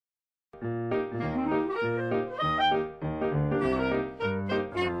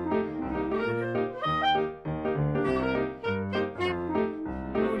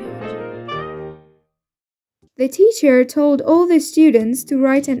The teacher told all the students to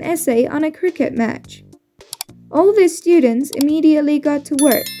write an essay on a cricket match. All the students immediately got to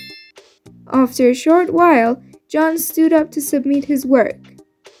work. After a short while, John stood up to submit his work.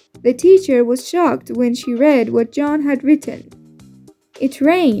 The teacher was shocked when she read what John had written. It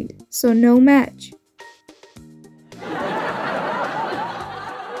rained, so no match.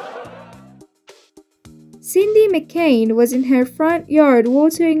 Cindy McCain was in her front yard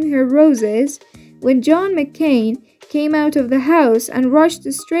watering her roses when John McCain came out of the house and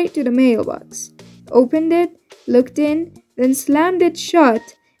rushed straight to the mailbox, opened it, looked in, then slammed it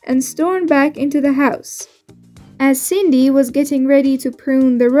shut and stormed back into the house. As Cindy was getting ready to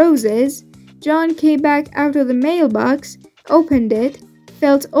prune the roses, John came back out of the mailbox, opened it,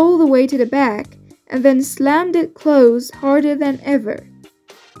 felt all the way to the back, and then slammed it closed harder than ever.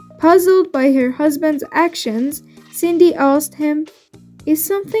 Puzzled by her husband's actions, Cindy asked him, "Is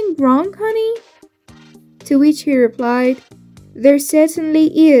something wrong, honey?" To which he replied, "There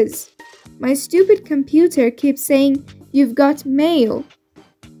certainly is. My stupid computer keeps saying, 'You've got mail.'"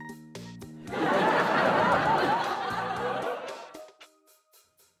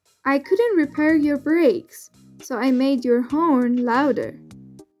 "I couldn't repair your brakes, so I made your horn louder."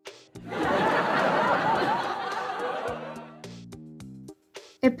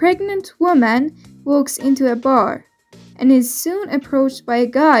 A pregnant woman walks into a bar and is soon approached by a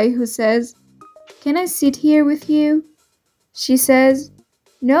guy who says, "Can I sit here with you?" She says,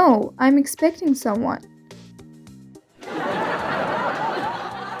 "No, I'm expecting someone."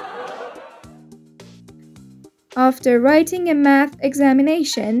 After writing a math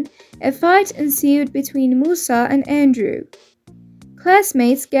examination, a fight ensued between Musa and Andrew.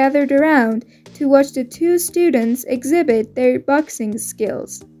 Classmates gathered around to watch the two students exhibit their boxing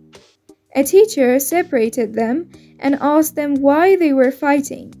skills. A teacher separated them and asked them why they were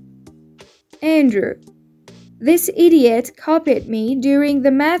fighting. Andrew: "This idiot copied me during the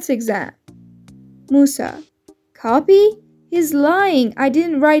maths exam." Musa: "Copy? He's lying. I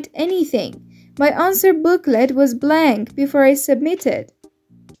didn't write anything. My answer booklet was blank before I submitted."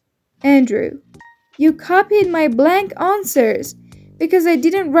 Andrew: "You copied my blank answers because I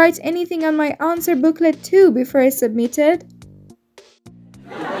didn't write anything on my answer booklet too before I submitted."